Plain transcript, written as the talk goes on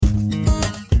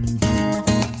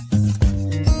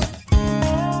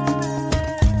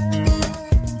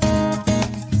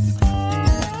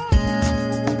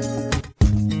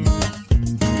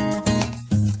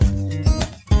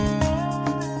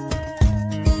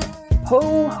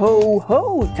Ho, ho,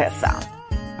 ho, Tessa.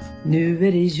 Nu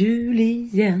är det jul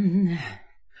igen.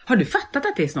 Har du fattat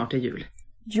att det snart är jul?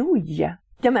 Jo, ja.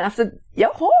 Ja, men alltså, jag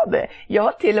har det. Jag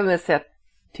har till och med sett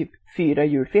typ 4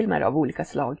 julfilmer av olika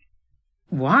slag.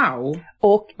 Wow.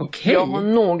 Och okay. Jag har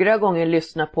några gånger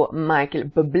lyssnat på Michael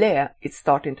Bublé, It's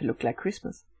starting to look like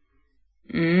Christmas.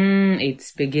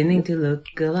 It's beginning to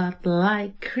look a lot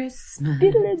like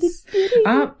Christmas.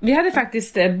 Ja, vi hade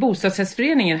faktiskt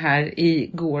bostadsrättsföreningen här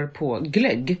igår på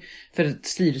glögg för att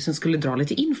styrelsen skulle dra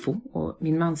lite info, och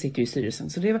min man sitter ju i styrelsen,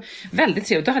 så det var väldigt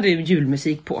trevligt. Då hade vi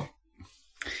julmusik på,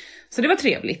 så det var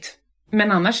trevligt.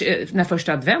 Men annars, när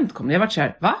första advent kom, jag var så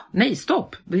här, va? Nej,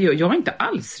 stopp. Jag är inte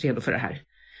alls redo för det här.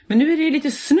 Men nu är det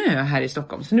lite snö här i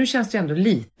Stockholm, så nu känns det ändå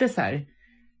lite så här,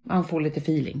 man får lite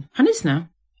feeling. Har ni snö?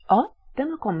 Ja, den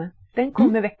har kommit. Den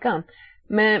kom i veckan.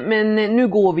 Men nu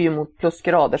går vi ju mot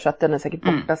plusgrader, så att den är säkert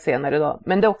borta senare idag.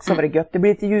 Men det har också varit gött. Det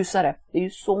blir lite ljusare. Det är ju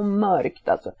så mörkt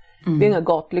alltså. Vi har inga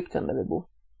gatlyktor där vi bor.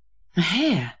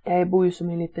 Nej. Jag bor ju som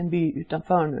en liten by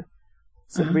utanför nu.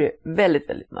 Så det blir väldigt,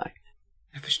 väldigt mörkt.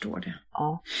 Jag förstår det.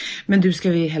 Ja. Men du, ska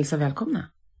vi hälsa välkomna?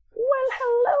 Well,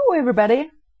 hello everybody.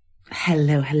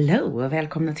 Hello, hello.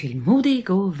 Välkomna till Modig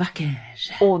och vacker.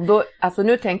 Och då, alltså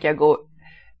nu tänker jag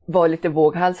vara lite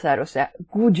våghals här och säga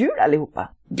god jul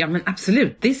allihopa. Ja, men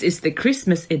absolut. This is the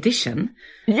Christmas edition.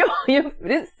 Ja,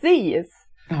 precis.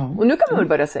 Ja. Och nu kan man väl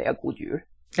börja säga god jul.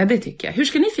 Ja, det tycker jag. Hur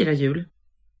ska ni fira jul?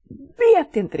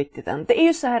 Vet inte riktigt än. Det är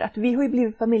ju så här att vi har ju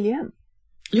blivit familjehem.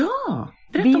 Ja,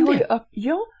 berätta om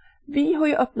det. Vi har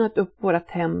ju öppnat upp vårt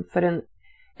hem för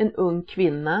en ung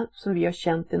kvinna som vi har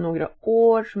känt i några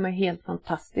år, som är helt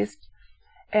fantastisk.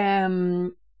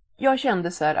 Jag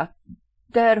kände så här att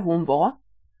där hon var,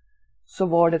 så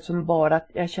var det som bara att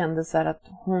jag kände så här att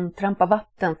hon trampar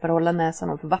vatten för att hålla näsan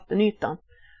om för vattenytan.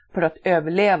 För att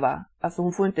överleva. Alltså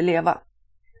hon får inte leva.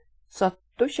 Så att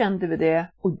då kände vi det.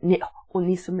 Och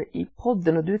ni som är i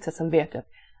podden och du som vet att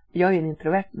jag är en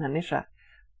introvert människa.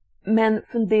 Men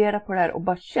fundera på det här och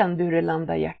bara kände hur det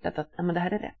landade i hjärtat att men det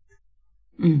här är rätt.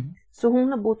 Så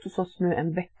hon har bott hos oss nu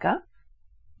en vecka.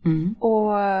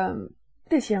 Och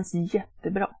det känns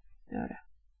jättebra. Gör det.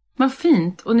 Vad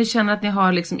fint. Och ni känner att ni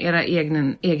har liksom era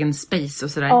egen space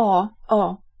och sådär?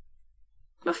 Ja.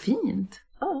 Vad fint.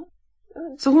 Ja.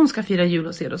 Så hon ska fira jul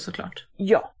hos er då såklart?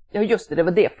 Ja, just det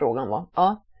var det frågan var.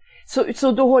 Ja.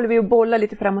 Så då håller vi och bollar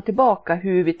lite fram och tillbaka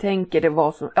hur vi tänker det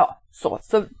var som... Ja,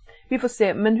 så vi får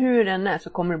se. Men hur den är så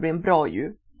kommer det bli en bra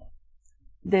jul.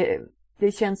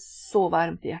 Det känns så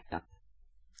varmt i hjärtat.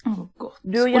 Åh, gott.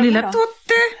 Du och lilla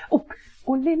Totte!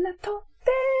 Och lilla Totte!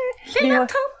 Lilla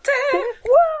Totte!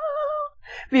 Wow!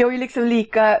 Vi har ju liksom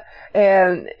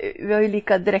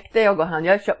lika dräkter, jag och han.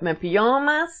 Jag har köpt med en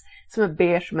pyjamas som är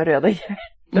beige med röda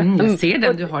hjärtan. Jag ser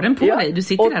den, du har den på dig. Du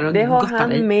sitter där och det har gottar han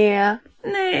dig. med.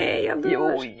 Nej, jag dör.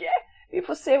 Jo, vi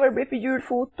får se vad det blir för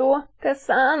julfoto.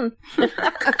 Tessan.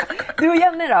 Du och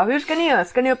Jenny då, hur ska ni göra?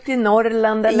 Ska ni upp till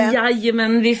Norrland eller?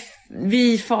 Jajamän,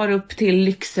 vi far upp till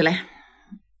Lycksele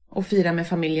och fira med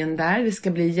familjen där. Det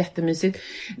ska bli jättemysigt.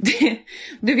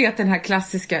 Du vet den här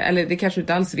klassiska, eller det kanske du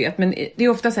inte alls vet, men det är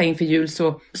ofta så här inför jul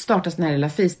så startas den här lilla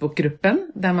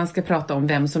Facebookgruppen där man ska prata om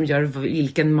vem som gör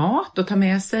vilken mat och ta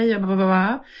med sig och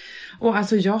blablabla. Och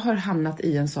alltså jag har hamnat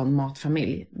i en sån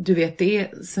matfamilj. Du vet, det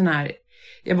är sån här,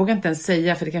 jag vågar inte ens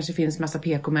säga för det kanske finns massa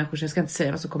PK-människor så jag ska inte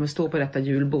säga vad som kommer stå på detta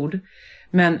julbord.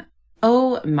 Men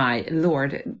oh my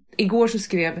lord. Igår så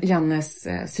skrev Jannes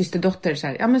systerdotter så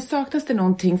här, ja men saknas det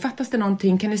någonting, fattas det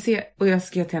någonting, kan ni se? Och jag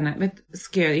skrev till henne,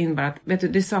 skrev in bara att, vet du,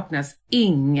 det saknas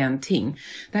ingenting.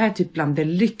 Det här är typ bland det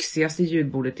lyxigaste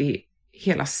julbordet i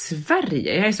hela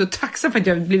Sverige. Jag är så tacksam för att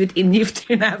jag har blivit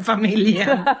ingift i den här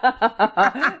familjen.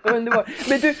 Underbart.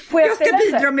 Men du, jag ska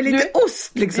bidra med lite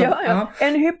ost liksom. Ja.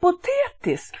 En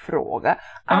hypotetisk fråga.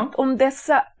 Att om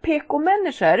dessa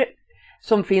PK-människor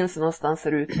som finns någonstans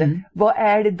här ute, vad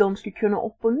är det de skulle kunna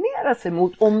opponera sig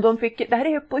mot om de fick, det här är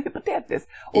hypotetiskt,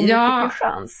 om de fick en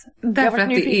chans? Därför att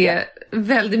det är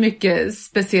väldigt mycket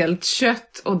speciellt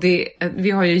kött och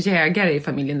vi har ju jägare i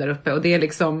familjen där uppe och det är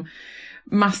liksom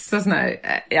massa sån här,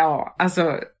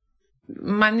 alltså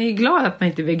man är glad att man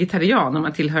inte är vegetarian om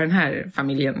man tillhör den här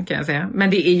familjen kan jag säga. Men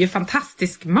det är ju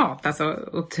fantastisk mat, alltså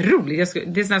otroligt.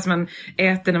 Det är sånt som man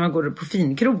äter när man går på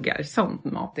finkrogar, sånt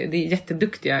mat. Det är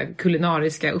jätteduktiga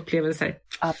kulinariska upplevelser.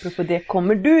 Apropå det,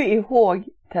 kommer du ihåg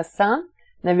Tessan?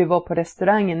 När vi var på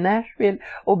restaurangen i Nashville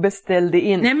och beställde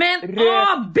in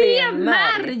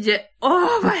benmärg!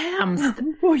 Vad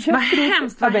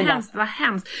hemskt! Vad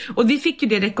hemskt! Och vi fick ju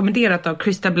det rekommenderat av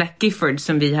Krista Black Gifford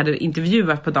som vi hade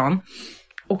intervjuat på dagen.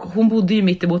 Och hon bodde ju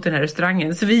mitt emot den här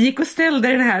restaurangen. Så vi gick och ställde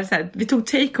den här, vi tog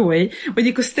takeaway och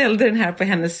gick och ställde den här på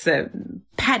hennes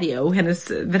patio,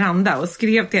 hennes veranda, och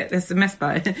skrev till sms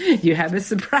bara, you have a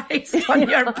surprise on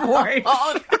your porch.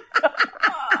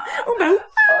 Hon bara,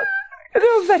 det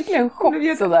var verkligen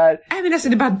chock sådär. Nej, men alltså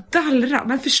det bara dallra.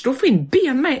 Man förstår, få in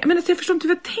benmärg. Men alltså, jag förstår inte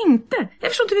hur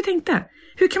vi tänkte.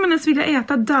 Hur kan man ens vilja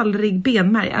äta dallrig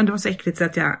benmärg? Det var så äckligt så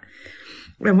att jag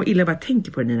mår illa bara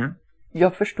tänker på det, Nina.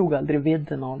 Jag förstod aldrig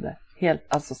vidden av det. Helt,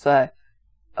 alltså så här.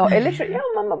 Ja, eller så, ja,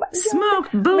 mamma bara,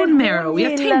 smoked bone marrow.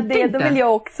 Jag tänkte det, inte. Då vill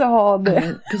jag också ha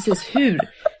det. Precis,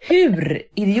 hur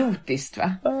idiotiskt,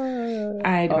 va?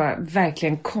 Nej, det var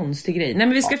verkligen en konstig grej. Nej,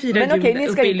 men vi ska fira jul uppe i Lycksele. Men okej,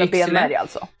 ni ska inte ha benmärg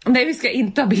alltså? Nej, vi ska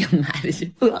inte ha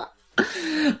benmärg.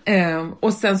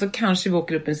 Och sen så kanske vi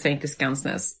åker upp en sväng till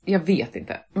Skansnäs. Jag vet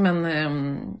inte. Men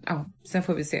ja, sen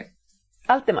får vi se.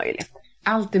 Allt är möjligt.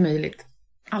 Allt är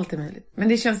möjligt. Men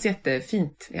det känns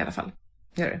jättefint i alla fall.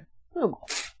 Gör det.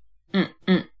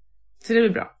 Så det blir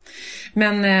bra.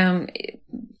 Men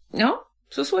ja,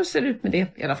 så ser det ut med det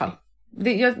i alla fall.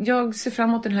 Jag ser fram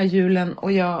emot den här julen,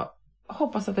 och jag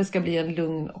hoppas att det ska bli en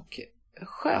lugn och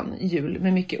skön jul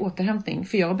med mycket återhämtning,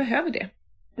 för jag behöver det.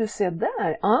 Du ser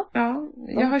där. Ja,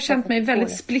 jag har känt mig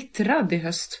väldigt splittrad i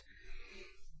höst.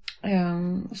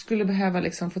 Och skulle behöva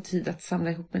liksom få tid att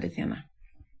samla ihop mig lite grann.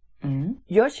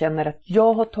 Jag känner att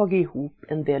jag har tagit ihop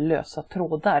en del lösa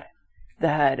trådar det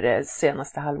här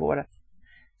senaste halvåret.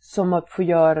 Som att få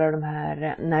göra de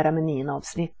här Nära med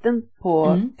Nina-avsnitten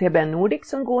på TBN Nordic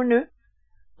som går nu.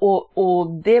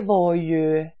 Och det var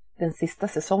ju den sista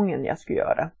säsongen jag skulle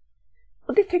göra.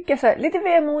 Och det tycker jag så här, lite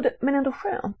vemodigt men ändå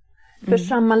skönt. För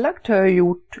sammanlagt har jag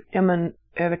gjort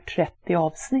över 30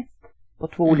 avsnitt på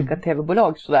 2 olika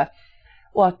tv-bolag sådär.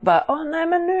 Och att bara, nej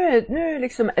men nu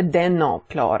liksom är den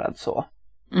avklarad så.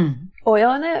 Och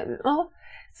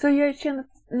så jag känner att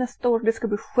nästa år det ska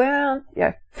bli skönt. Jag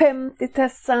är 50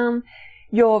 Tessan.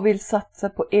 Jag vill satsa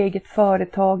på eget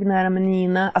företag nära med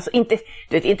Nina. Alltså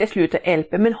inte sluta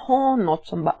LP, men ha något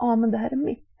som bara, men det här är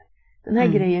mitt. Den här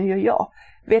grejen gör jag.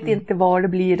 Vet inte var det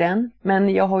blir än, men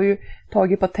jag har ju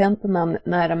tagit patent på namn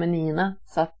nära med Nina,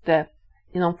 så att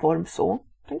i någon form så,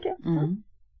 tänker jag.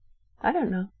 I don't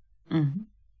know.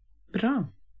 Bra.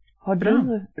 Har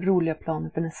du roliga planer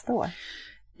för nästa år?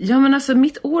 Ja, men alltså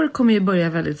mitt år kommer ju börja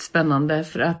väldigt spännande,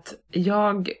 för att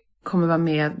jag kommer vara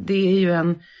med. Det är ju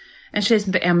en tjej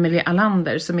som heter Emily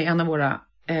Allander, som är en av våra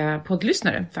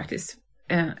poddlyssnare faktiskt.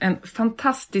 En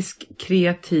fantastisk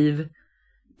kreativ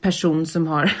person som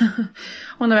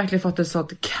hon har verkligen fått ett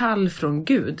sånt kall från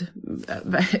Gud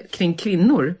kring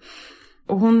kvinnor.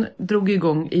 Och hon drog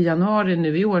igång i januari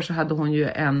nu i år, så hade hon ju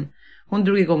hon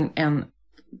drog igång en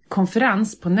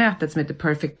konferens på nätet som heter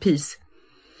Perfect Peace.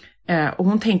 Och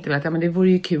hon tänkte väl att det vore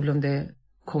ju kul om det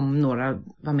kom några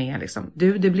var med liksom.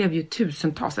 Det blev ju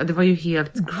tusentals. Det var ju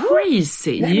helt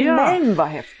crazy. Men vad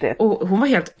häftigt. Och hon var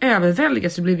helt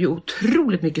överväldigad, så det blev ju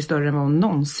otroligt mycket större än vad hon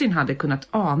någonsin hade kunnat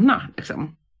ana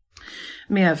liksom.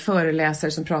 Med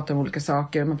föreläsare som pratar om olika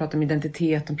saker. Man pratar om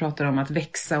identitet, de pratar om att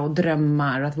växa och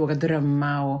drömmar och att våga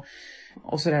drömma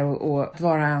och sådär, och att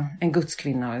vara en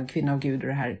gudskvinna, en kvinna av Gud och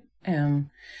det här.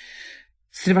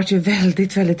 Så det var ju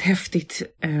väldigt, väldigt häftigt.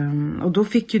 Och då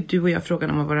fick ju du och jag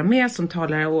frågan om att vara med som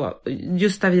talare, och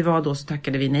just där vi var då så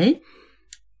tackade vi nej.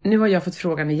 Nu har jag fått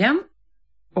frågan igen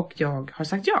och jag har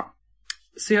sagt ja.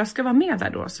 Så jag ska vara med där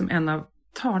då som en av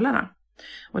talarna.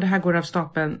 Och det här går av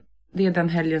stapeln. Det är den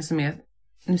helgen som är,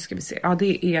 nu ska vi se. Ja,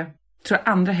 det är, tror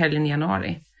jag, andra helgen i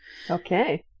januari.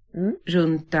 Okej.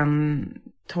 Runt den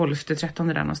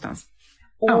 12-13 där någonstans.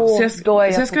 Så då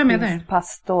är jag ska med där.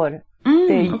 Pastor.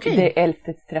 Det är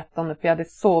 11-13, för jag hade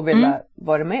så velat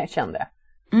vara med, kände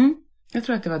jag. Jag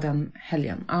tror att det var den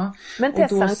helgen. Ja. Men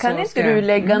Tessan, kan inte du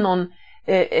lägga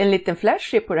en liten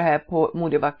flash på det här på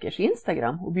Modig och Vackers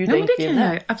Instagram och bjuda in kvinnor? Det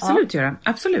kan jag absolut göra,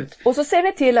 absolut. Och så ser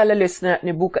ni till alla lyssnare att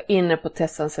ni bokar in er på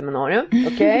Tessans seminarium,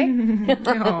 okej?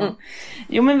 Ja.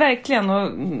 Jo, men verkligen,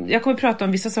 och jag kommer prata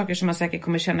om vissa saker som man säkert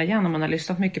kommer känna igen om man har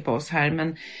lyssnat mycket på oss här,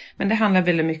 men det handlar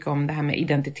väldigt mycket om det här med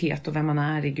identitet och vem man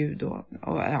är i Gud och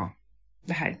ja,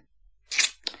 det här.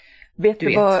 Vet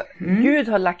du vad Gud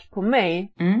har lagt på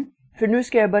mig? För nu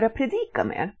ska jag börja predika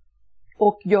mer.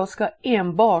 Och jag ska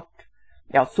enbart,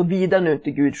 såvida nu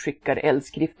inte Gud skickar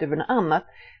eldskrift över något annat,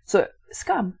 så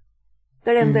skam. Det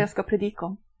är det enda jag ska predika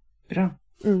om. Bra.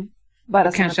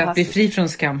 Bara kanske att bli fri från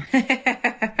skam.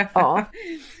 Ja.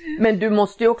 Men du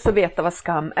måste ju också veta vad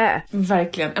skam är.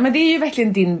 Verkligen. Men det är ju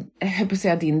verkligen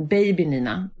din baby,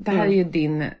 Nina. Det här är ju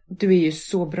du är ju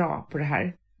så bra på det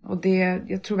här. Och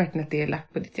jag tror verkligen att det är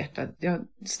lagt på ditt hjärta. Jag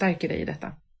stärker dig i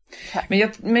detta. Tack.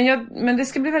 Men det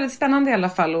ska bli väldigt spännande i alla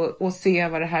fall att se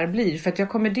vad det här blir. För att jag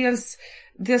kommer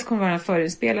dels kommer vara en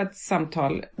förinspelad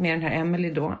samtal med den här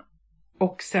Emily då.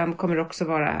 Och sen kommer det också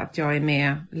vara att jag är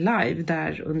med live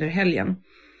där under helgen.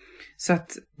 Så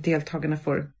att deltagarna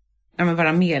får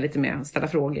vara med lite med, ställa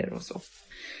frågor och så.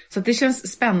 Så att det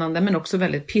känns spännande men också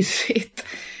väldigt pirrigt.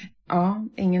 Ja,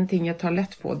 ingenting jag tar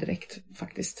lätt på direkt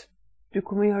faktiskt. Du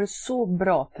kommer göra det så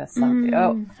bra, Tessa.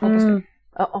 Ja,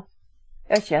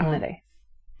 jag känner dig.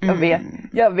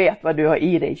 Jag vet vad du har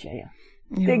i dig, tjejen.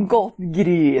 Ja. Det är gott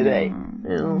gry i dig.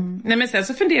 Ja. Nej, men sen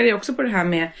så funderar jag också på det här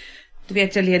med, du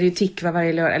vet, jag leder ju Tikva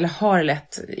varje lördag, eller har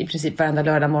lett i princip varenda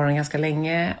lördag morgon ganska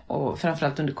länge, och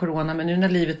framförallt under corona, men nu när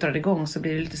livet drar igång så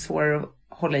blir det lite svårare att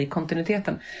hålla i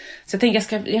kontinuiteten. Så jag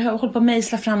tänker, jag har hållit på att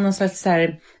mejsla fram någon slags så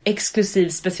här exklusiv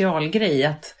specialgrej,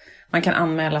 att man kan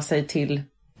anmäla sig till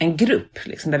en grupp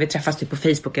liksom, där vi träffas typ på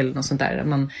Facebook eller något sånt där,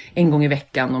 man en gång i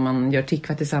veckan, och man gör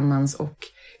Tikva tillsammans och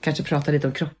kanske pratar lite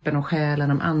om kroppen och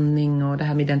själen, om andning och det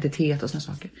här med identitet och såna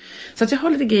saker. Så att jag har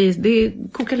lite grejer, det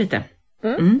kokar lite.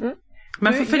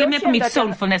 Man får följa med på mitt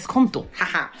Soulfulness-konto.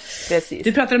 Precis.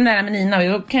 Du pratar om det här med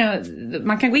Nina, och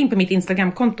man kan gå in på mitt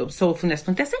Instagram-konto,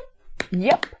 soulfulness.se.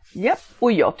 Japp.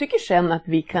 Och jag tycker sen att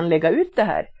vi kan lägga ut det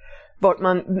här, vart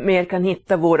man mer kan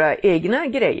hitta våra egna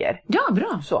grejer. Ja,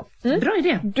 bra. Så. Bra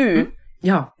idé. Du,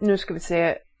 ja. Nu ska vi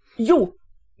se. Jo,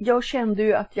 jag kände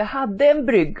ju att jag hade en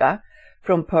brygga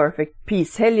från Perfect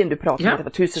Peace-helgen du pratade om, det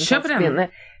var tusentals kvinnor,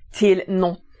 till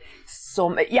något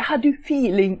som, jag hade ju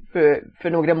feeling för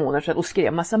några månader sedan och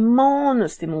skrev massa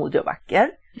manus till Mode och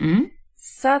Vacker.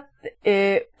 Så att,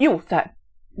 så här.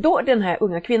 Då den här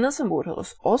unga kvinnan som bor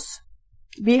hos oss,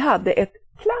 vi hade ett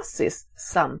klassiskt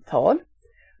samtal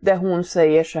där hon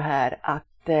säger så här att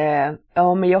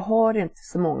men jag har inte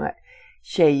så många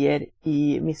tjejer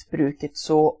i missbruket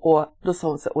så, och då sa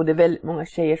hon så, och det är väldigt många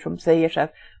tjejer som säger så här,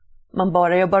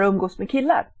 jag bara umgås med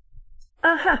killar.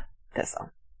 Aha, Tessa.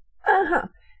 Aha.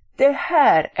 Det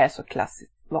här är så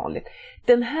klassiskt vanligt.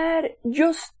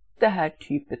 Just det här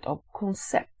typet av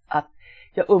koncept, att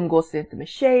jag umgås inte med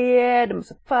tjejer, de är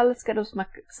så falska, de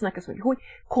snackar så mycket skit,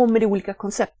 kommer i olika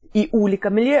koncept i olika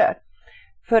miljöer.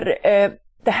 För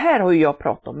det här har ju jag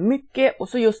pratat om mycket, och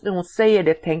så just när hon säger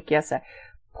det tänker jag så här,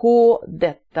 på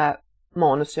detta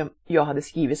manus som jag hade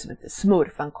skrivit som heter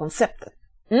Smurfan-konceptet.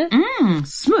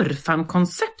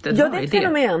 Smurfan-konceptet? Ja, det är ett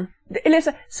fenomen. Eller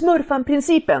så,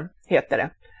 Smurfan-principen heter det.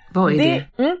 Vad är det?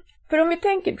 För om vi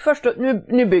tänker, först då,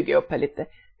 nu bygger jag upp här lite.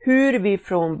 Hur vi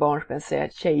från barnsben säger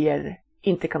att tjejer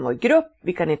inte kan vara i grupp,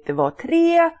 vi kan inte vara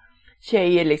 3.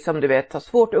 Tjejer liksom, du vet, har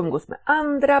svårt att umgås med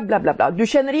andra, bla bla bla. Du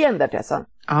känner igen det, Tessan?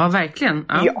 Ja, verkligen.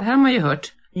 Ja. Det här har man ju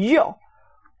hört. Ja.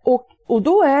 Och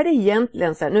då är det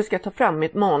egentligen så här, nu ska jag ta fram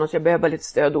mitt manus, jag behöver lite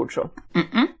stödord så.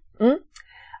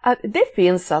 Att det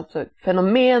finns alltså ett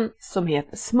fenomen som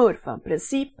heter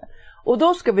Smurfan-principen. Och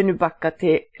då ska vi nu backa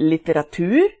till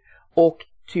litteratur och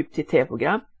typ till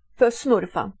tv-program. För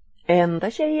Smurfan,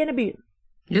 enda tjejen i byn.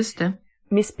 Just det.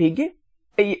 Miss Piggy.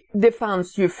 Det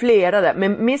fanns ju flera där,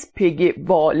 men Miss Piggy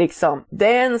var liksom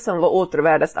den som var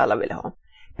återvärdast alla ville ha.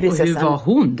 Prinsessan. Och hur var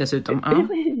hon dessutom?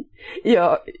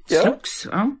 Ja. Slogs,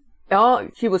 ja. Ja,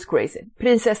 she was crazy.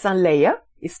 Prinsessan Leia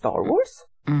i Star Wars.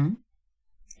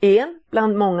 En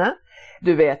bland många.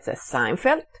 Du vet,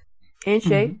 Seinfeld, en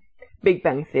tjej. Big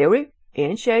Bang Theory,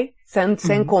 en tjej.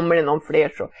 Sen kommer det någon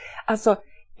fler så. Alltså,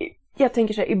 jag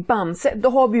tänker så här, i Bamse, då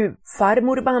har vi ju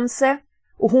farmor Bamse.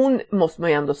 Och hon måste man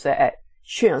ju ändå säga är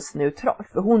könsneutral,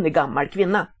 för hon är gammal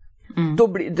kvinna. Då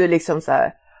blir det liksom så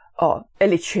här,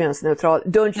 eller könsneutral.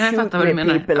 Don't shoot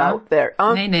me people out there.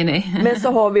 Nej. Men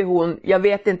så har vi hon, jag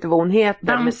vet inte vad hon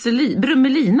heter.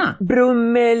 Brummelina.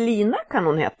 Brummelina kan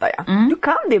hon heta, ja. Du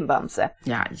kan din Bamse.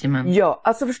 Jajamän. Ja,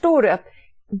 alltså förstår du att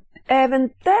även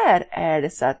där är det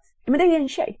så att, men det är en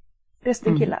tjej,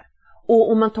 resten killar.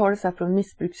 Och om man tar det så här från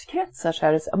missbrukskretsar så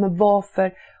är det så, men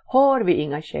varför har vi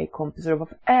inga tjejkompisar och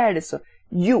varför är det så?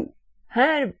 Jo,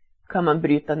 här kan man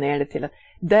bryta ner det till att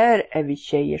där är vi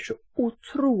tjejer så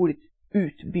otroligt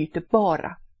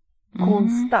utbytbara.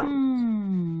 Konstant.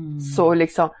 Så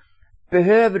liksom,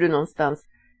 behöver du någonstans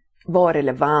vara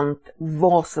relevant,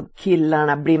 vad som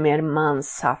killarna blir mer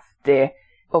manshaftig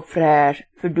och fräsch,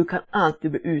 för du kan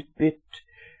alltid bli utbytt.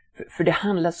 För det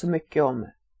handlar så mycket om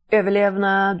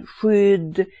överlevnad,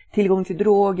 skydd, tillgång till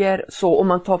droger. Så om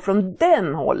man tar från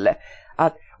den hållet.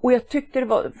 Och jag tyckte det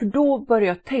var, för då började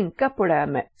jag tänka på det här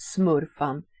med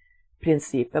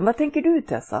Smurfan-principen. Vad tänker du,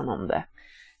 Tessan, om det?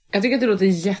 Jag tycker att det låter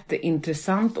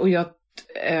jätteintressant, och jag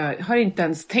har inte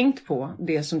ens tänkt på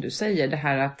det som du säger. Det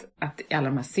här att i alla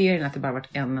de här serierna att det bara varit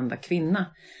en enda kvinna.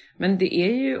 Men det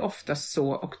är ju ofta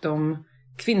så, och de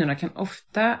kvinnorna kan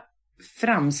ofta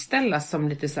framställas som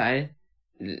lite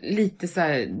så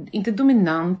här, inte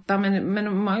dominanta,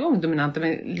 men många gånger dominanta,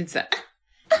 men lite så här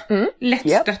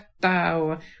lättstötta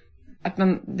och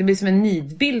det blir som en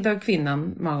nidbild av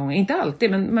kvinnan många gånger. Inte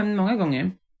alltid, men många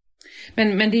gånger.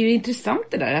 Men det är ju intressant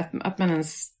det där att man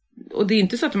ens, och det är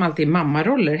inte så att de alltid är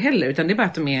mammaroller heller, utan det är bara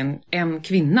att de är en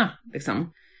kvinna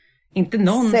liksom. Inte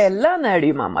någon. Sällan är det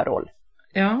ju mammaroll.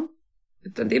 Ja,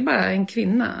 utan det är bara en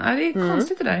kvinna. Ja, det är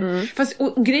konstigt det där. Fast,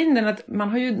 och grejen är att man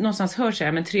har ju någonstans hört så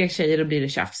här, men 3 tjejer och blir det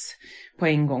tjafs på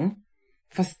en gång.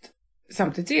 Fast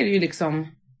samtidigt är det ju liksom,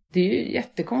 det är ju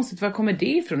jättekonstigt. Var kommer det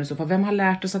ifrån i så fall? Vem har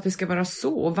lärt oss att det ska vara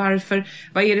så? Och varför?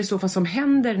 Vad är det så fall som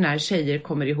händer när tjejer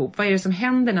kommer ihop? Vad är det som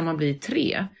händer när man blir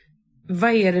 3?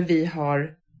 Vad är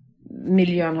det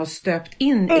miljön har stöpt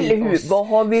in i oss? Eller hur? Vad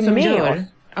har vi med oss?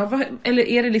 Ja, eller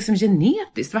är det liksom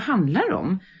genetiskt? Vad handlar det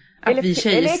om? Att vi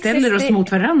tjejer ställer oss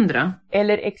mot varandra?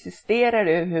 Eller existerar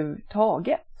det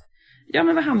överhuvudtaget? Ja,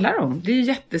 men vad handlar det om? Det är ju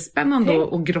jättespännande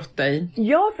att grotta i.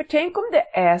 Ja, för tänk om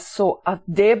det är så att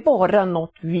det är bara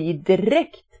något vi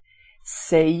direkt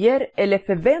säger eller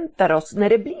förväntar oss när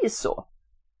det blir så.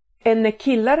 Än när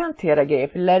killar hanterar grejer,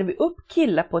 för lär vi upp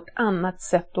killar på ett annat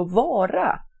sätt att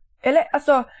vara? Eller,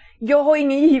 alltså, jag har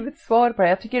ingen givet svar på det.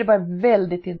 Jag tycker det bara är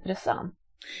väldigt intressant.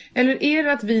 Eller är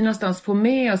det att vi någonstans får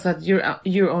med oss att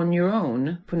you're on your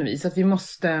own på något vis? Att vi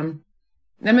måste...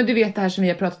 Nej, men du vet det här som vi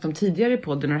har pratat om tidigare i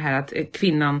podden, och det här att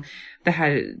kvinnan, det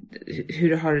här hur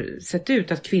det har sett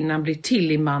ut, att kvinnan blir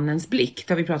till i mannens blick,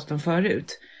 det har vi pratat om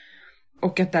förut.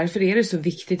 Och att därför är det så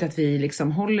viktigt att vi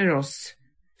liksom håller oss,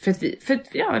 för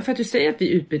att du säger att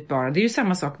vi är utbytbara. Det är ju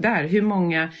samma sak där. Hur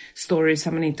många stories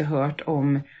har man inte hört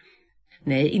om,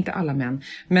 nej, inte alla män,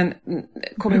 men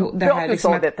kom ihåg det här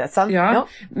liksom att,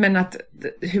 men att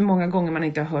hur många gånger man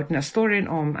inte har hört den här storyn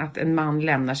om att en man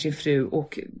lämnar sin fru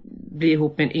och blir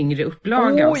ihop med en yngre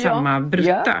upplaga av samma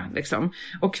brutta liksom.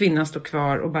 Och kvinnan står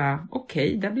kvar och bara,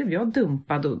 okej, där blev jag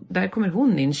dumpad och där kommer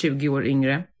hon in 20 år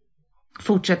yngre.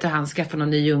 Fortsätter han skaffa någon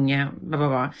ny unge,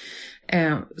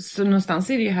 så någonstans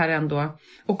är det ju här ändå.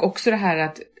 Och också det här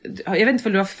att, jag vet inte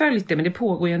om du har följt det, men det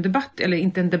pågår ju en debatt, eller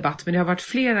inte en debatt, men det har varit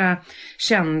flera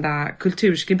kända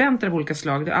kulturskribenter av olika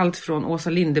slag. Det är allt från Åsa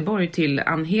Linderborg till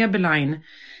Ann Heberlein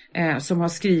som har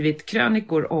skrivit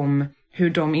krönikor om hur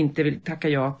de inte vill tacka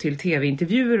ja till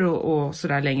tv-intervjuer och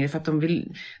sådär längre, för att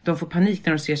de får panik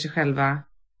när de ser sig själva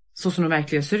så som de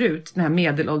verkligen ser ut. Den här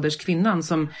medelålders kvinnan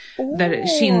som,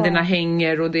 där kinderna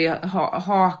hänger och det är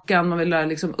hakan, man vill ha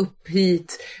liksom upp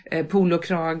hit,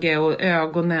 polokrage och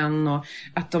ögonen, och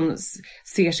att de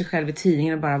ser sig själva i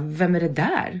tidningen och bara, vem är det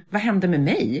där? Vad hände med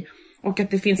mig? Och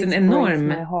att det finns en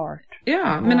enorm...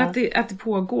 Ja, men att det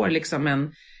pågår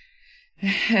liksom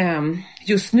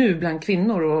just nu bland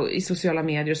kvinnor och i sociala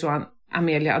medier, så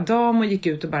Amelia Adamo gick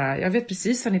ut och bara, jag vet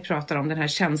precis vad ni pratar om, den här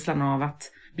känslan av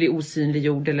att bli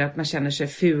osynliggjord eller att man känner sig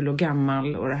ful och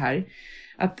gammal och det här.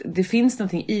 Att det finns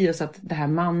någonting i oss att det här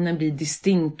mannen blir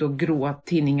distinkt och grå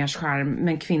tinningars charm,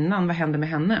 men kvinnan, vad händer med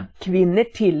henne? Kvinnor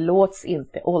tillåts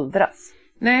inte åldras.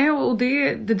 Nej, och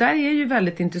det där är ju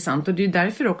väldigt intressant, och det är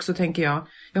därför också, tänker jag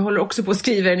håller också på att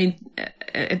skriva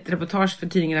ett reportage för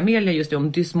tidningen Amelia just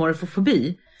om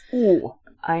dysmorfofobi.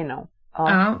 I know.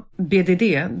 Ja, BDD,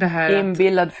 det här...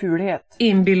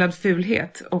 Inbillad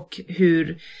fulhet, och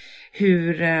hur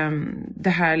det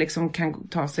här liksom kan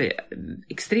ta sig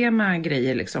extrema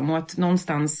grejer liksom, och att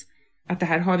någonstans att det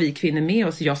här har vi kvinnor med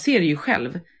oss. Jag ser det ju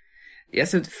själv.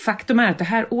 Alltså, faktum är att det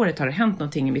här året har det hänt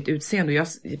någonting i mitt utseende, och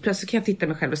plötsligt kan jag titta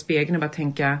mig själv i spegeln och bara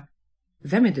tänka,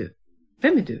 vem är du?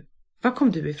 Vem är du? Var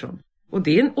kom du ifrån? Och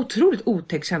det är en otroligt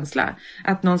otäck känsla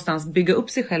att någonstans bygga upp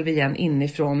sig själv igen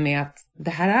inifrån med att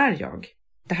det här är jag.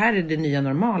 Det här är det nya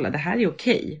normala, det här är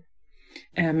okej.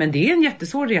 Men det är en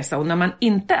jättesvår resa, och när man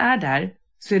inte är där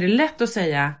så är det lätt att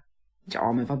säga,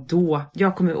 ja men vadå?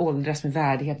 Jag kommer åldras med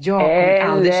värdighet, jag kommer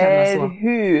aldrig känna så.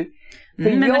 Hur?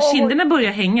 Men när kinderna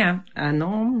börjar hänga,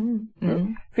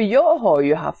 För jag har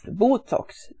ju haft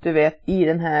botox, du vet, i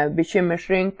den här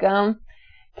bekymmersrynkan,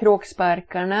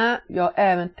 kråksparkarna. Jag har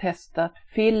även testat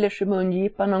fillers i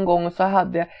mungipan någon gång, och så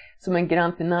hade jag som en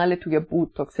grand finale tog jag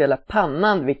botox i hela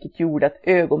pannan, vilket gjorde att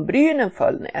ögonbrynen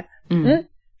föll ner.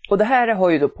 Och det här har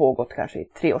ju då pågått kanske i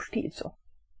 3 års tid så.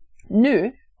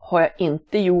 Nu har jag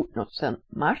inte gjort något sedan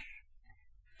mars,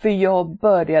 för jag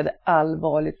började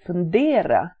allvarligt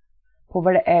fundera på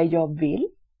vad det är jag vill,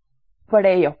 vad det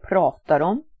är jag pratar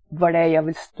om, vad det är jag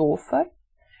vill stå för,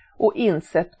 och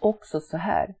insett också så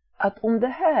här, att om det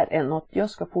här är något jag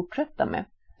ska fortsätta med,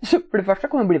 så för det första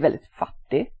kommer jag bli väldigt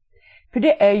fattig, för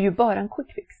det är ju bara en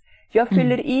quick fix. Jag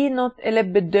fyller i något eller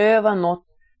bedövar något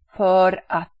för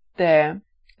att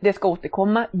det ska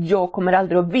återkomma. Jag kommer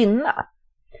aldrig att vinna.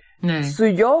 Nej. Så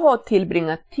jag har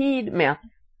tillbringat tid med att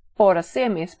bara se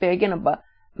mig i spegeln och bara,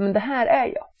 men det här är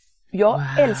jag. Jag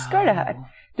älskar det här.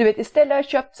 Du vet, istället har jag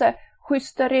köpt så här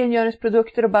schyssta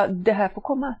rengöringsprodukter och bara, det här får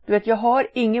komma. Du vet, jag har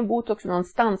ingen botox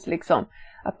någonstans liksom.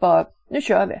 Att bara, nu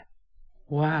kör vi.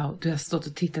 Wow, du har stått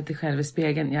och tittat dig själv i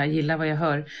spegeln. Jag gillar vad jag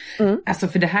hör. Alltså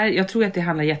för det här, jag tror att det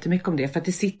handlar jättemycket om det. För att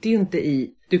det sitter ju inte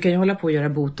i, du kan ju hålla på att göra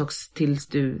botox tills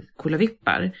du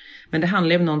kolavippar. Men det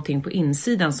handlar ju om någonting på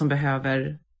insidan som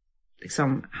behöver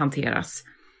liksom hanteras.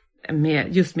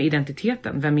 Just med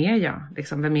identiteten. Vem är jag?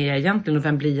 Liksom, vem är jag egentligen och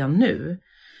vem blir jag nu?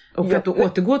 Och för att då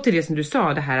återgå till det som du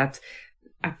sa, det här att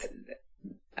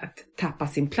tappa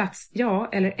sin plats. Ja,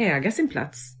 eller äga sin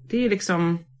plats. Det är ju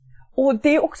liksom... Och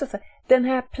det är också så här, den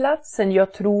här platsen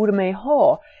jag tror mig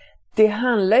ha, det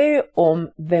handlar ju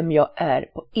om vem jag är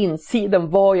på insidan,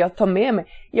 vad jag tar med mig.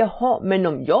 Jaha, men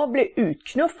om jag blir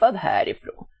utknuffad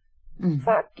härifrån,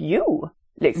 fuck you,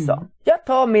 liksom. Jag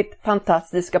tar mitt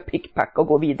fantastiska pickpack och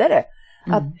går vidare.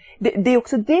 Att det är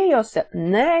också det jag har sett,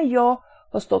 när jag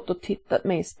har stått och tittat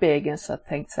mig i spegeln så har jag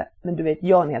tänkt så här, men du vet,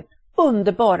 jag är en helt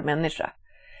underbar människa.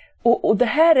 Och det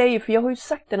här är ju, för jag har ju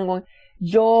sagt det någon gång,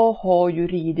 jag har ju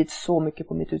ridit så mycket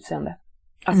på mitt utseende.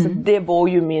 Alltså det var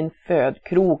ju min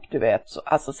födkrok, du vet.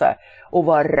 Alltså så här, och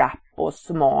vara rapp och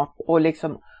smart och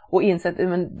liksom, och insett,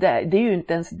 men det är ju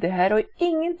inte ens, det här har ju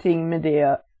ingenting med det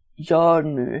jag gör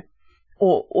nu.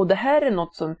 Och det här är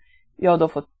något som jag då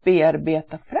fått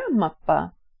bearbeta fram, att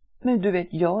bara, men du vet,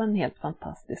 jag är en helt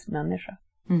fantastisk människa.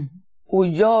 Och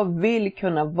jag vill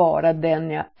kunna vara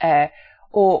den jag är.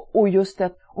 Och just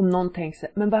det, om någon tänker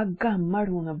sig, men vad gammal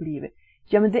hon har blivit.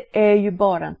 Ja, men det är ju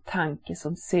bara en tanke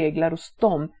som seglar hos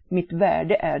dem. Mitt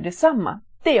värde är detsamma.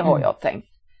 Det har jag tänkt.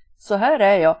 Så här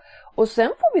är jag. Och sen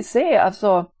får vi se,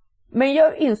 alltså. Men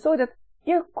jag insåg att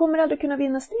jag kommer aldrig kunna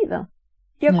vinna striden.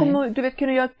 Jag kommer, du vet,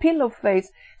 kunna göra ett pillow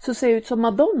face så ser jag ut som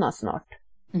Madonna snart.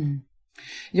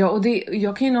 Ja, och det,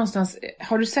 jag kan ju någonstans...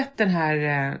 Har du sett den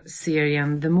här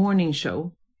serien The Morning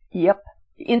Show? Japp.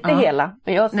 Inte hela,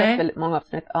 men jag har sett väldigt många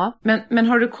avsnitt. Ja. Men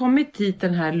har du kommit dit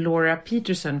den här Laura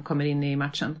Peterson kommer in i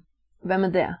matchen? Vem är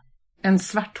det? En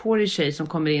svarthårig tjej som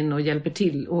kommer in och hjälper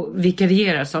till och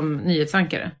vikarierar som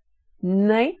nyhetsankare.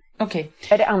 Nej. Okej.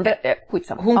 Är det andra?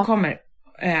 Skitsamma.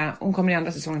 Hon kommer i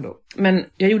andra säsongen då. Men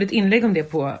jag gjorde ett inlägg om det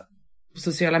på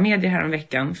sociala medier här om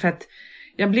veckan. För att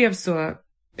jag blev så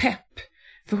pepp.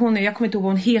 För jag kommer inte ihåg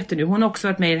vad hon heter nu. Hon har också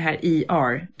varit med i det här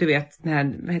ER. Du vet, den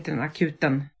här, vad heter den,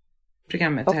 akuten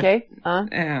programmet. Okej.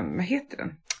 Vad heter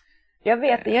den? Jag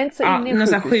vet, jag är inte så inne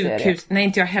i sjukhus. Nej,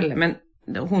 inte jag heller. Men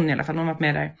hon i alla fall, hon har varit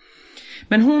med där.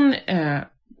 Men hon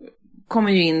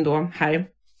kommer ju in då här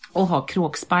och har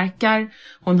kråksparkar.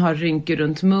 Hon har rynkor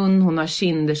runt mun. Hon har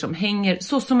kinder som hänger.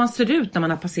 Så som man ser ut när man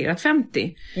har passerat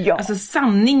 50. Ja. Alltså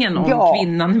sanningen om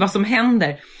kvinnan, vad som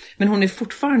händer. Men hon är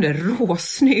fortfarande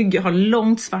råsnygg. Har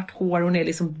långt svart hår. Hon är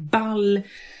liksom ball.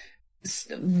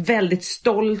 Väldigt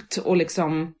stolt och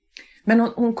liksom... Men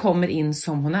hon kommer in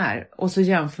som hon är. Och så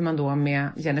jämför man då med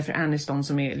Jennifer Aniston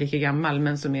som är lika gammal.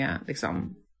 Men som är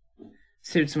liksom...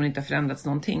 Ser ut som hon inte har förändrats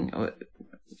någonting. Och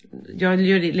jag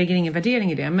lägger ingen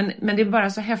värdering i det. Men det är bara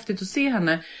så häftigt att se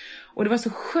henne. Och det var så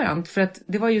skönt. För att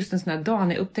det var just en sån här dag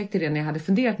när jag upptäckte det. När jag hade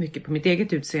funderat mycket på mitt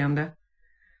eget utseende.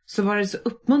 Så var det så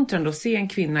uppmuntrande att se en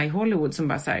kvinna i Hollywood som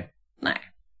bara så här, nej,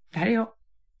 det här är jag.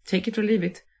 Take it or leave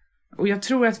it. Och jag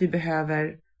tror att vi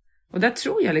behöver... Och där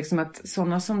tror jag liksom att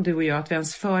sådana som du och jag, att vi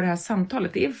ens för det här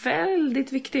samtalet, det är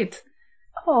väldigt viktigt.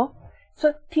 Ja,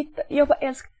 så titta, jag bara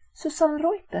älskar Susanne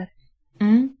Reuter.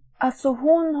 Alltså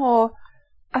hon har,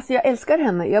 alltså jag älskar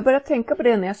henne. Jag började tänka på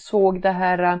det när jag såg den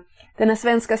här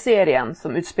svenska serien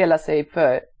som utspelar sig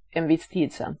för en viss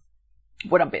tid sedan.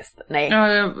 Våran bästa, nej.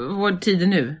 Ja, vår tid är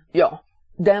nu. Ja,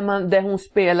 där hon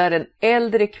spelar en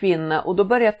äldre kvinna och då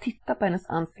började jag titta på hennes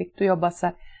ansikte och jag bara så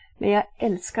här, men jag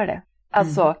älskar det.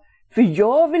 Alltså, för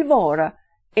jag vill vara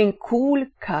en cool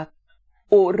katt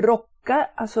och rocka,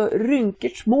 alltså rynkor,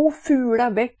 små fula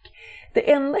väck.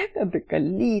 Det enda jag tycker är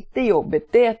lite jobbigt,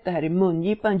 det är att det här i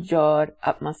mungipan gör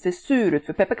att man ser sur ut.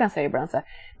 För Peppe kan säga ibland så här,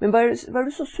 men var är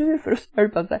du så sur för oss?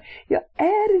 Jag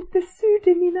är inte sur,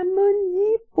 det är mina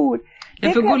mungipor.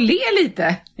 Jag får gå och le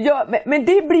lite. Ja, men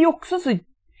det blir också så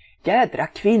jädra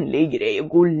kvinnlig grej att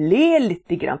gå och le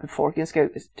lite grann för folk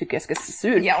tycker jag ska se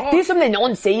sur. Ja. Det är som när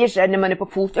någon säger så här när man är på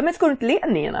fot. Ja, men ska du inte le,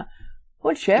 Nina?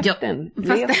 Håll käften,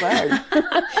 le själv.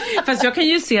 Fast jag kan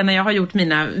ju se när jag har gjort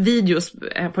mina videos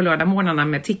på lördagmorgnarna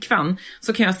med Tickvan,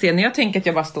 så kan jag se när jag tänker att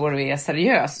jag bara står och är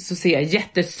seriös, så ser jag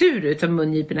jättesur ut för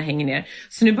mungiporna hänger ner.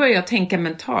 Så nu börjar jag tänka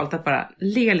mentalt att bara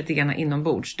le lite grann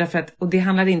inombords. Därför att, och det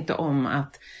handlar inte om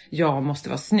att jag måste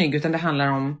vara snygg, utan det handlar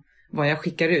om vad jag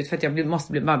skickar ut. För att jag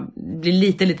måste bli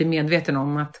lite medveten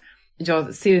om att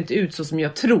jag ser inte ut så som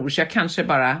jag tror. Så jag kanske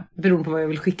bara, beroende på vad jag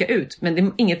vill skicka ut. Men det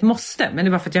är inget måste, men det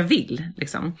är bara för att jag vill.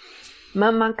 Liksom.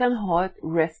 Men man kan ha ett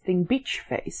resting bitch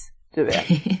face. Du vet.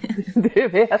 Du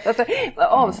vet. Alltså,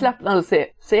 avslappnad och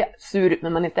se sur ut när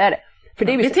man inte är det. För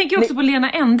det jag tänker också på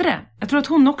Lena Endre. Jag tror att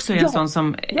hon också är en sån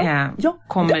som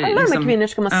kommer... Alla de här kvinnor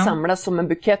ska man samla som en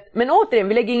bukett. Men återigen,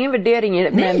 vi lägger ingen värdering i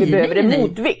det. Men vi behöver en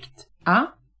motvikt.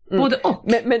 Ja, både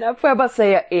och. Men får jag bara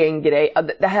säga en grej.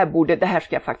 Det här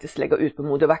ska jag faktiskt lägga ut på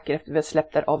Mode och Vacker efter vi har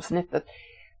släppt det här avsnittet.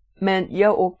 Men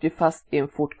jag åkte ju fast i en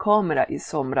Ford-kamera i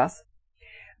somras.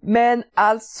 Men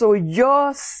alltså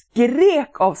jag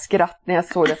skrek av skratt när jag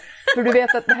såg det. För du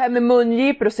vet att det här med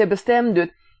mungipor och ser bestämd ut.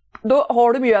 Då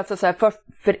har de ju alltså så här,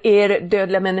 för er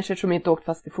dödliga människor som inte åkt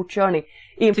fast i fortkörning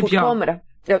i en typ Ford-kamera.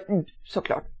 Ja,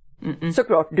 såklart.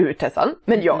 Såklart du, Tessan.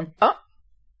 Men ja.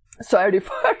 Så är det ju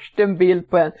först en bild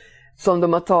på en som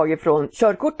de har tagit från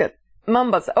körkortet.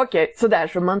 Man bara okej, så där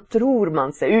som man tror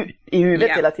man ser ut i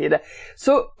huvudet hela tiden.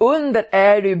 Så under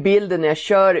är det ju bilden när jag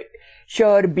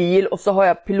kör bil och så har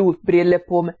jag pilotbriller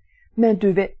på mig. Men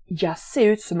du vet, jag ser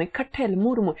ut som en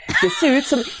kartellmormor. Det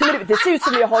ser ut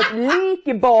som jag har ett lik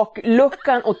i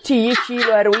bakluckan och 10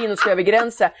 kilo heroin och ska över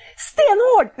gränsen.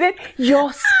 Stenhård! Vet,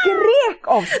 jag skrek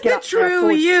av skratt. The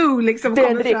true you liksom den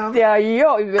kommer fram. Riktiga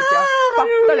jag, vet jag.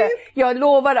 Fattar det. Jag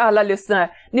lovar alla lyssnare.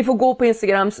 Ni får gå på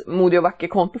Instagrams Mode och Vacker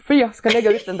konto för jag ska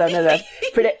lägga ut den där.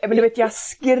 För det, men du vet, jag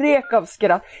skrek av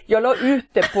skratt. Jag la ut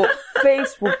det på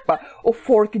Facebook bara, och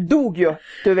folk dog ju.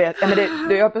 Du vet,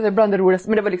 men jag hoppas det bland det roligaste,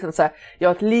 men det var liksom så här, jag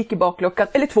har ett lik i bakluckan,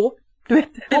 eller 2, du vet.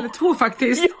 Eller 2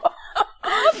 faktiskt. Ja,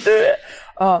 du vet.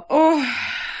 Ja.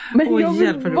 Men jag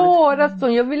vill vara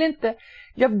sån, jag vill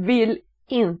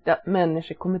inte att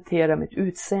människor kommenterar mitt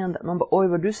utseende. Man bara, oj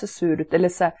vad du ser sur ut. Eller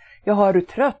så här, jag har du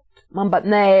trött? Man bara,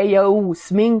 nej jag är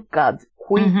osminkad.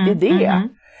 Skit i det.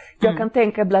 Jag kan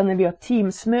tänka ibland när vi har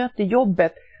teamsmöte i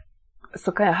jobbet.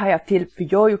 Så kan jag haja till, för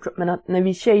jag har gjort, men att när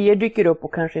vi tjejer dyker upp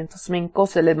och kanske inte sminkar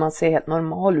oss eller man ser helt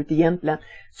normal ut egentligen,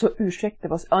 så ursäkta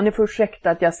vad, ni får ursäkta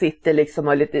att jag sitter liksom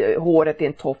och lite håret i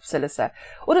en tofs eller så här.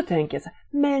 Och då tänker jag så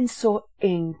här, men så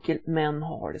enkelt män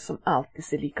har det som alltid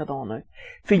ser likadana ut.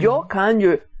 För jag kan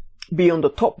ju be on the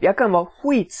top, jag kan vara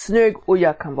skitsnygg och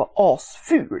jag kan vara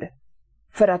asful.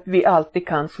 För att vi alltid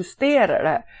kan justera det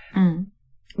här.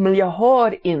 Men jag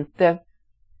har inte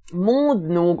mod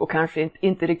nog och kanske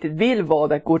inte riktigt vill vara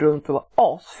där, gå runt och vara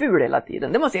asful hela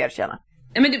tiden. Det måste jag erkänna.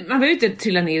 Men man behöver inte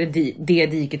trilla ner i det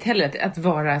diket heller. Att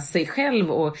vara sig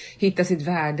själv och hitta sitt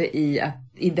värde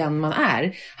i den man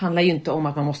är handlar ju inte om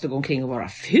att man måste gå omkring och vara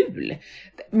ful.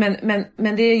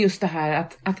 Men det är just det här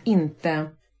att inte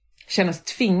känna sig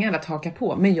tvingad att haka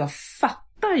på. Men jag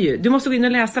fattar ju. Du måste gå in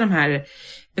och läsa de här.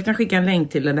 Jag kan skicka en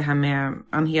länk till det här med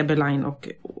Ann Heberlein och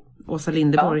Åsa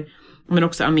Linderborg. Ja. Men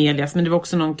också Amelias. Men det var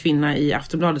också någon kvinna i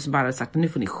Aftonbladet som bara hade sagt att nu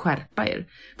får ni skärpa er.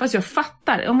 Fast jag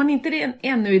fattar. Om man inte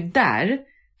ännu är där,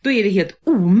 då är det helt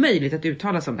omöjligt att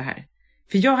uttala sig om det här.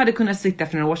 För jag hade kunnat sitta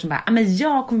för några år sedan och bara, men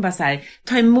jag kommer bara så här,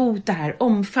 ta emot det här,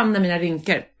 omfamna mina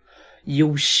rynkor.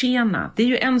 Jo, tjena. Det är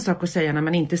ju en sak att säga när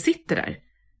man inte sitter där.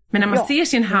 Men när man ser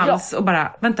sin hals och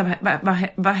bara, vänta,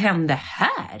 vad hände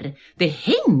här? Det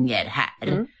hänger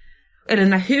här. Eller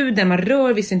när huden, man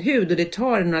rör vid sin hud och det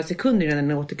tar några sekunder innan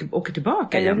den åker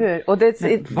tillbaka igen. Eller hur? Och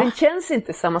det känns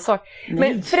inte samma sak. Nej.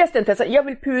 Men förresten Tessa, jag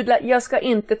vill pudla, jag ska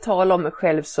inte tala om mig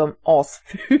själv som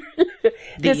asful.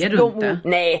 Det är du inte.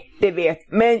 Nej, det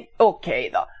vet. Men okej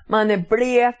då. Man är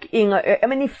blek,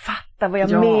 men ni fattar vad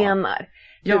jag menar.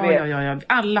 Ja.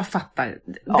 Alla fattar.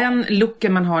 Den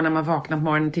looken man har när man vaknar på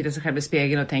morgonen och tittar sig själv i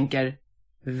spegeln och tänker,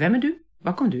 vem är du?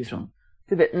 Var kom du ifrån?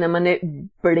 Du vet, när man är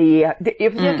blek.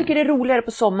 Jag tycker det är roligare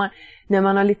på sommaren när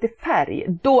man har lite färg.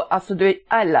 Då, alltså du vet,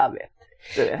 I love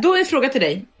it. Då är en fråga till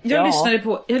dig.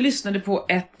 Jag lyssnade på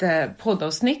ett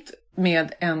poddavsnitt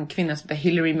med en kvinna som heter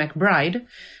Hillary McBride.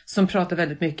 Som pratar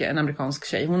väldigt mycket, en amerikansk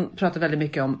tjej. Hon pratar väldigt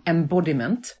mycket om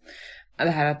embodiment. Det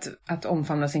här att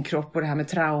omfamna sin kropp och det här med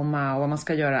trauma och vad man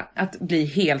ska göra. Att bli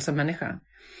hel som människa.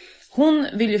 Hon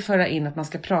vill ju föra in att man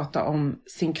ska prata om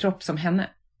sin kropp som henne.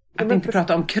 Att inte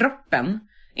prata om kroppen.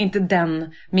 Inte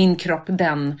min kropp,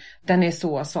 den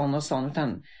är sån och sån.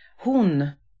 Utan hon,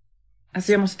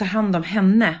 alltså jag måste ta hand om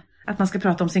henne. Att man ska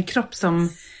prata om sin kropp som...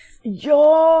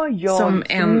 som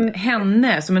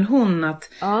en hon. Att,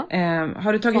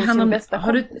 har du tagit hand om...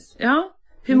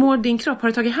 hur mår din kropp? Har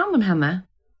du tagit hand om henne?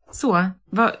 Så,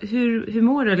 hur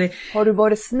mår du? Eller? Har du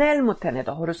varit snäll mot henne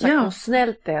då? Har du sagt något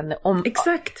snällt till henne?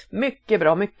 Exakt. Mycket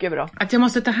bra, mycket bra. Att jag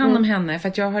måste ta hand om henne för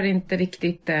att jag har inte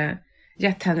riktigt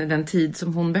gett henne den tid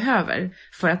som hon behöver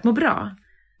för att må bra.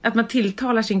 Att man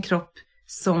tilltalar sin kropp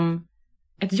som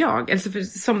ett jag. Alltså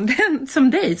som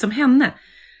dig, som henne.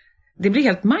 Det blir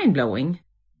helt mindblowing.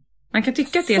 Man kan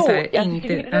tycka att det är så här...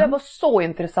 Det där var så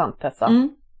intressant, Tessa.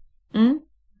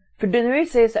 För när vi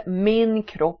säger så här, min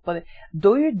kropp,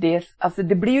 då är ju det, alltså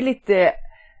det blir ju lite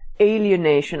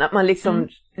alienation, att man liksom...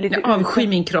 Lite jag avskyr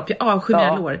min kropp, jag avskyr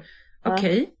mina lår.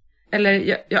 Okej.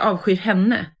 Eller jag avskyr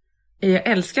henne. Jag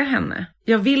älskar henne.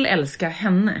 Jag vill älska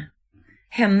henne.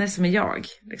 Henne som är jag,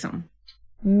 liksom.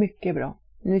 Mycket bra.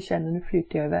 Nu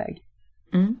flyter jag iväg.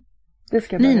 Det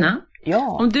ska Nina,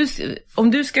 ja.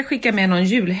 om du ska skicka med någon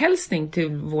julhälsning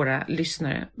till våra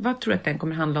lyssnare, vad tror du att den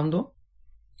kommer handla om då?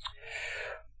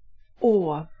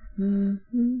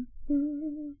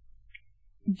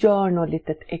 Gör något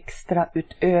litet extra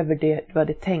utöver det du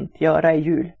hade tänkt göra i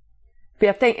jul. För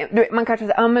jag tänker, man kanske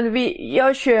säger,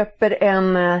 jag köper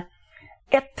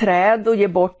ett träd och ger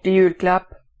bort i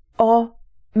julklapp. Ja,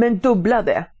 men dubbla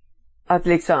det. Att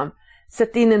liksom,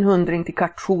 sätt in en 100 till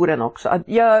kattjouren också. Att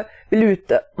jag vill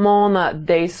utmana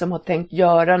dig som har tänkt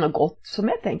göra något gott, som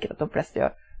jag tänker att de flesta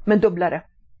gör. Men dubbla det.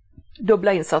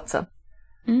 Dubbla insatsen.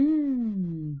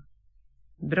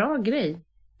 Bra grej.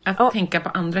 Att tänka på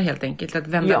andra helt enkelt. Att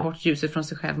vända bort ljuset från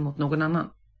sig själv mot någon annan.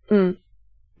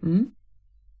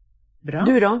 Bra.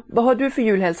 Du då? Vad har du för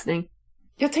julhälsning?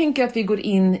 Jag tänker att vi går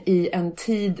in i en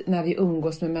tid när vi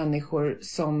umgås med människor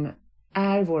som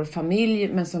är vår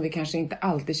familj, men som vi kanske inte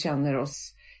alltid känner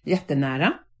oss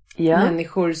jättenära.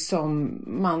 Människor som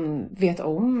man vet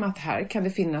om att här kan det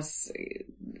finnas,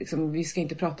 liksom, vi ska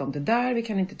inte prata om det där, vi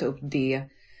kan inte ta upp det,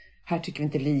 här tycker vi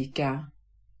inte lika.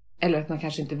 Eller att man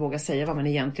kanske inte vågar säga vad man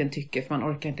egentligen tycker, för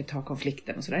man orkar inte ta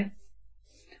konflikten och sådär.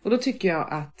 Och då tycker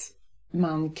jag att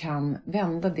man kan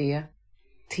vända det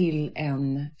till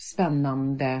en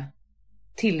spännande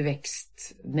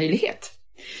tillväxtmöjlighet.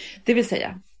 Det vill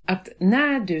säga att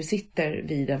när du sitter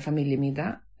vid en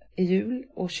familjemiddag i jul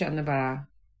och känner bara,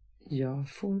 jag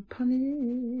får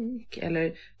panik,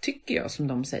 eller tycker jag som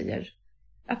de säger,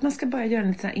 att man ska bara göra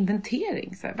en liten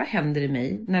inventering. Så här, vad händer i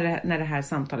mig när det här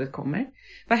samtalet kommer?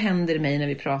 Vad händer i mig när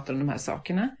vi pratar om de här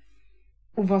sakerna?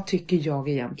 Och vad tycker jag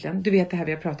egentligen? Du vet det här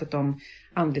vi har pratat om,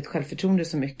 andligt självförtroende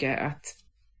så mycket, att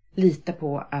lita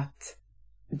på att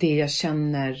det jag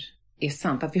känner är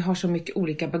sant. Att vi har så mycket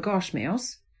olika bagage med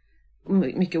oss.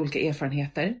 Mycket olika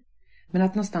erfarenheter. Men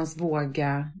att någonstans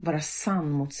våga vara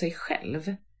sann mot sig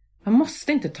själv. Man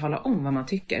måste inte tala om vad man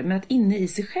tycker. Men att inne i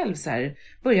sig själv så här,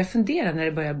 börja fundera när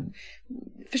det börjar...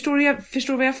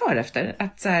 Förstår vad jag för efter?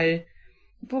 Att så här,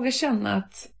 våga känna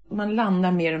att man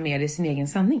landar mer och mer i sin egen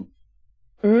sanning.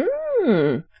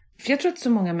 För jag tror att så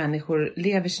många människor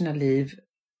lever sina liv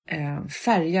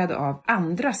färgade av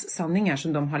andras sanningar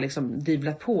som de har liksom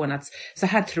divlat på en, att så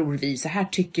här tror vi, så här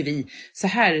tycker vi, så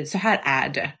här är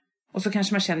det. Och så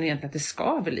kanske man känner egentligen att det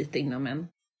skaver lite inom en.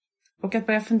 Och att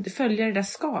börja följa det där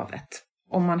skavet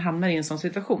om man hamnar i en sån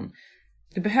situation.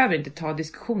 Du behöver inte ta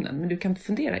diskussionen, men du kan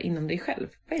fundera inom dig själv.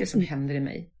 Vad är det som händer i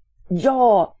mig?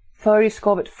 Ja, följ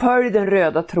skavet, följ den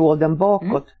röda tråden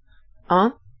bakåt.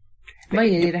 Ja. Vad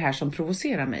är det här som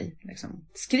provocerar mig? Liksom?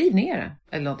 Skriv ner det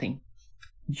eller någonting.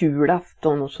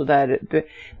 Julafton och sådär,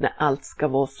 när allt ska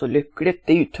vara så lyckligt,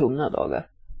 det är ju tunga dagar.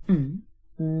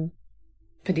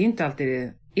 För det är inte alltid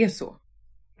det är så.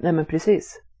 Nej men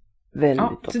precis.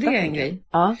 Väldigt så det är en grej.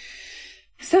 Ja.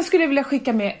 Sen skulle jag vilja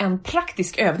skicka med en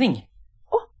praktisk övning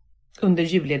under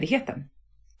julledigheten.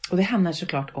 Och det handlar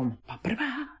såklart om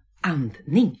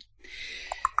andning.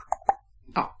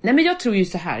 Ja, nej men jag tror ju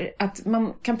så här att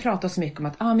man kan prata så mycket om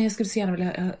att men jag skulle se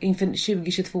gärna inför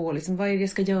 2022 liksom, vad är det jag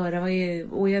ska göra,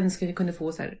 och jag önskar jag kunde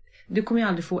få så här. Du kommer ju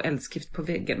aldrig få eldskrift på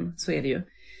väggen, så är det ju.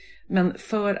 Men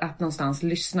för att någonstans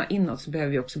lyssna inåt så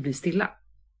behöver vi också bli stilla.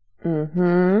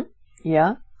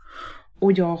 Ja.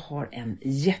 Och jag har ett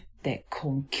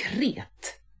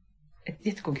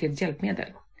jättekonkret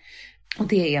hjälpmedel. Och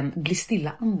det är en bli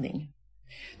stilla andning.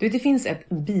 Du vet, det finns ett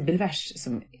bibelvers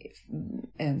som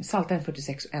Psaltaren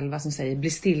 46:11 som säger bli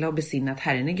stilla och besinna att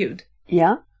Herren är Gud.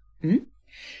 Ja.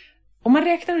 Om man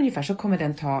räknar ungefär så kommer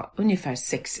den ta ungefär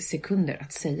 6 sekunder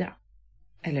att säga.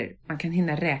 Eller man kan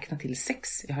hinna räkna till 6.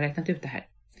 Jag har räknat ut det här.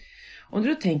 Om du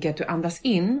då tänker att du andas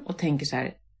in och tänker så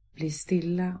här, bli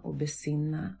stilla och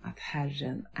besinna att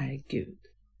Herren är Gud.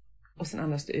 Och sen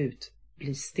andas du ut,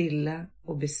 bli stilla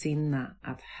och besinna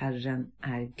att Herren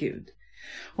är Gud.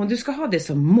 Om du ska ha det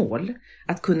som mål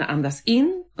att kunna andas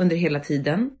in under hela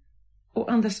tiden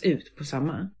och andas ut på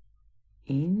samma.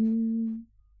 In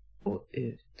och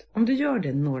ut. Om du gör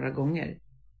det några gånger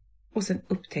och sen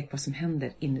upptäck vad som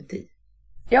händer inuti.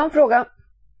 Jag har en fråga.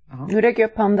 Ja. Nu räcker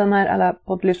jag upp handen här, alla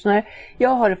poddlyssnare. Jag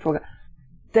har en fråga.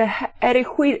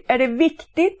 Är det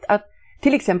viktigt att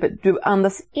till exempel du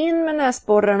andas in med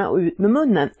näsborrarna och ut med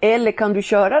munnen? Eller kan du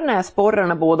köra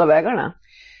näsborrarna båda vägarna?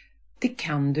 Det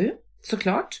kan du,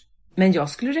 såklart. Men jag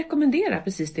skulle rekommendera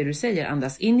precis det du säger.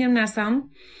 Andas in genom näsan.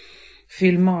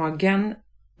 Fyll magen,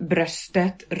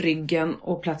 bröstet, ryggen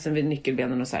och platsen vid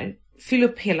nyckelbenen och så här. Fyll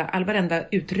upp varenda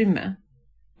utrymme.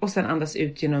 Och sen andas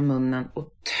ut genom munnen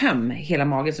och töm hela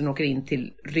magen så den åker in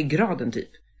till ryggraden typ.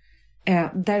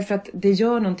 Därför att det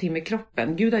gör någonting med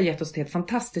kroppen. Gud har gett oss ett helt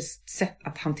fantastiskt sätt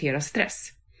att hantera stress.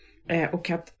 Och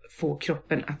att få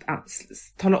kroppen att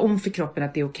tala om för kroppen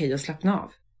att det är okej att slappna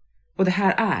av. Och det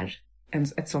här är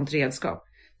ett sånt redskap.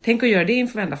 Tänk att göra det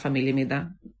inför varenda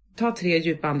familjemiddag. Ta 3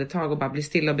 djupa andetag och bara bli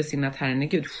stilla och besinna att Herren är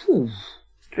Gud.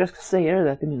 Jag ska säga det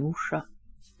där till min morsa.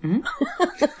 Mm.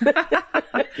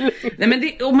 Nej, men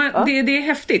det är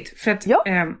häftigt. För att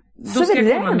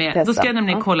då ska jag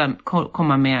nämligen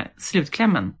komma med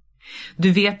slutklämmen.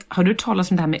 Du vet, har du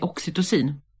talat om det här med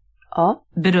oxytocin? Ja.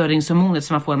 Beröringshormonet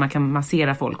som man får när man kan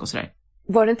massera folk och sådär.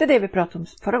 Var det inte det vi pratade om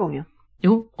förra gången?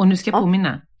 Jo, och nu ska jag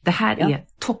påminna. Det här är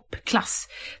toppklass.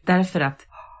 Därför att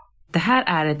det här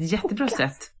är ett jättebra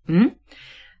sätt.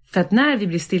 För att när vi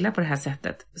blir stilla på det här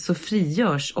sättet så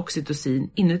frigörs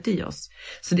oxytocin inuti oss.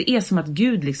 Så det är som att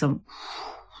Gud liksom,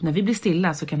 när vi blir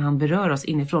stilla så kan han beröra oss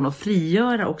inifrån och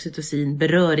frigöra oxytocin,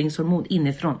 beröringshormon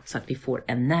inifrån så att vi får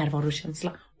en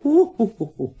närvarokänsla.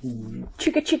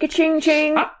 Chicka chicka ching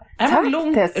ching. Tack,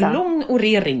 lång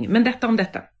orering, men detta om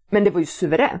detta. Men det var ju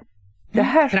suveränt. Det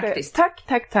här praktiskt.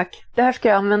 Tack. Det här ska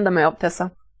jag använda mig av, Tessa.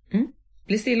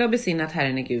 Bli stilla och besinna att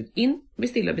Herren är Gud. In, bli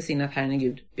stilla och besinna att Herren är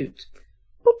Gud. Ut.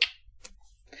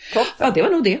 Ja, det var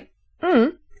nog det.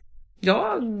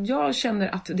 Jag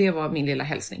känner att det var min lilla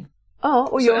hälsning. Ja,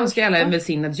 och jag önskar alla en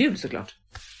välsignad jul såklart.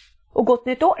 Och gott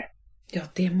nytt år. Ja,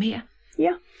 det med.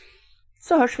 Ja.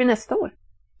 Så hörs vi nästa år.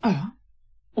 Ja.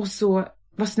 Och så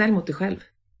var snäll mot dig själv.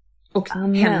 Och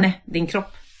Amen. din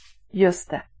kropp. Just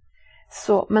det.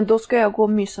 Så, men då ska jag gå och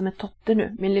mysa med Totte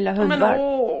nu, min lilla hundvalp.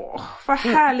 Vad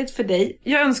härligt för dig.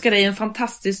 Jag önskar dig en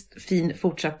fantastiskt fin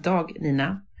fortsatt dag,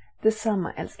 Nina.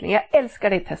 Detsamma, älskling. Jag älskar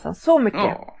dig, Tessan, så mycket.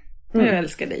 Jag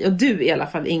älskar dig. Och du är i alla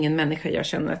fall ingen människa jag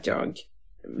känner att jag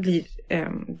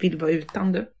vill vara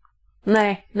utan du.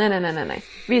 Nej. Du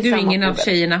är ingen av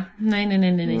tjejerna.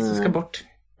 Nej, som ska bort.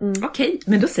 Okej,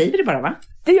 men då säger vi det bara, va?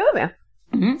 Det gör vi.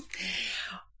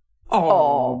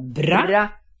 Abra.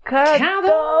 Kadabra.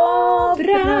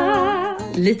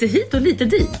 Lite hit och lite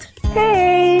dit.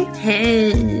 Hej!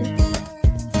 Hej!